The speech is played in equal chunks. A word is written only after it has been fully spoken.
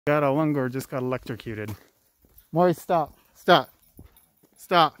God, a langur just got electrocuted. Maurice, stop. Stop.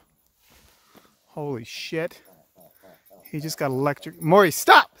 Stop. Holy shit. He just got electric. Maurice,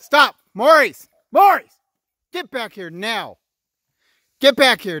 stop. Stop. Maurice. Maurice. Get back here now. Get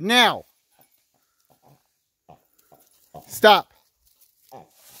back here now. Stop.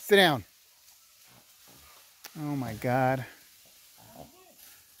 Sit down. Oh my God.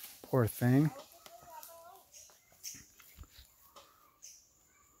 Poor thing.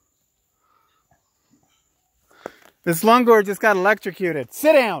 This langur just got electrocuted.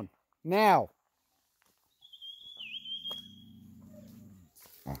 Sit down now.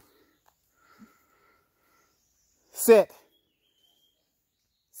 Sit.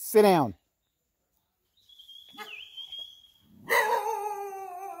 Sit down.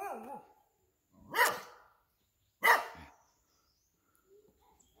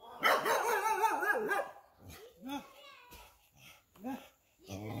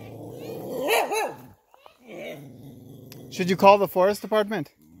 Should you call the forest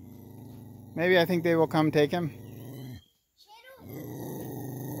department? Maybe I think they will come take him.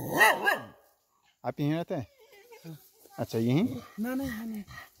 आप यहीं रहते हैं? अच्छा यहीं? ना नहीं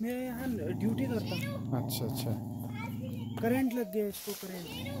मैं यहाँ ड्यूटी करता हूँ। अच्छा अच्छा। करंट लग गया इसको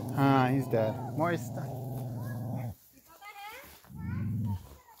करंट। हाँ, he's dead. Maurice,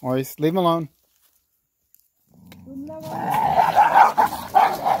 Maurice, leave him alone.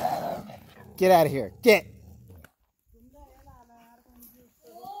 Get out of here. Get.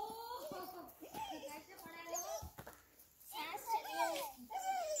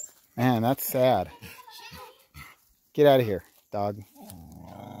 Man, that's sad. Get out of here, dog.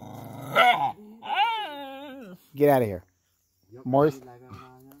 Get out of here. Maurice.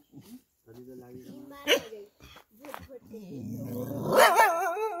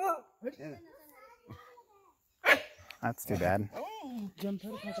 That's too bad.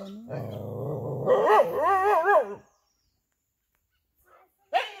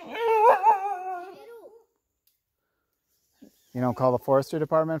 You don't call the forestry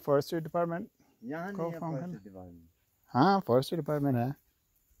department? Forestry department? Call from him? हाँ, forestry department है.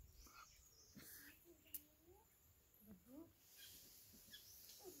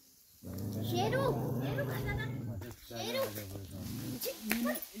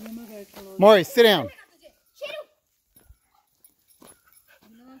 Maurice, sit down.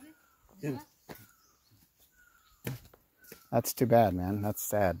 That's too bad, man. That's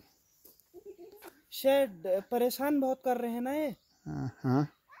sad. शायद परेशान बहुत कर रहे हैं ना ये। हाँ।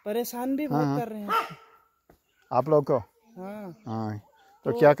 परेशान भी बहुत कर रहे हैं। आप लोग को? हाँ।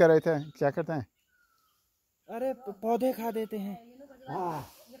 तो क्या कर रहे थे? क्या करते हैं? अरे पौधे खा देते हैं।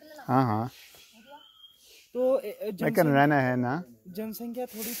 हाँ। तो लेकिन रहना है ना। जनसंख्या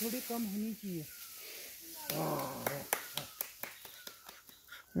थोड़ी थोड़ी कम होनी चाहिए।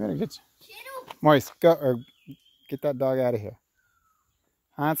 Maurice, go or get that dog out of here.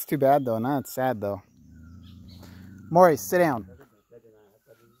 That's too bad though. No, it's sad though. Maurice, sit down.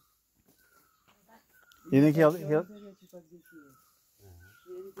 You think he'll? It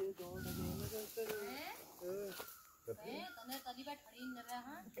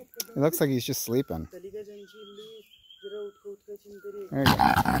looks like he's just sleeping. There you go.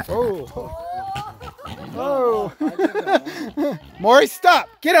 Oh. Oh. Maurice, stop.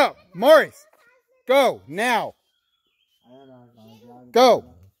 Get up. Maurice. Go now. Go.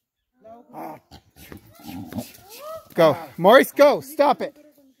 Go. Maurice, go. Stop it.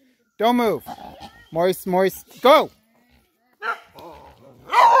 Don't move. Maurice, go.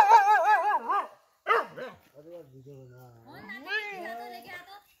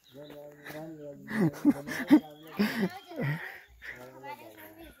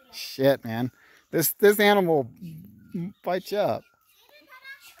 Shit, man. This animal bites you up.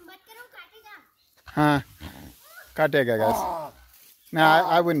 Huh? Katega, guys. No,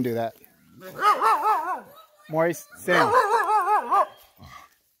 I wouldn't do that. Maurice, sit down.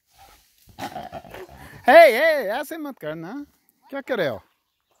 Hey, ऐसे मत करना. क्या कर रहे हो?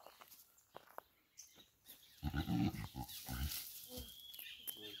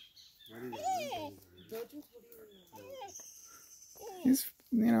 He's,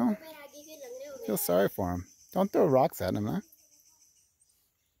 feel sorry for him. Don't throw rocks at him, huh?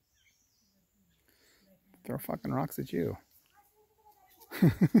 Throw fucking rocks at you.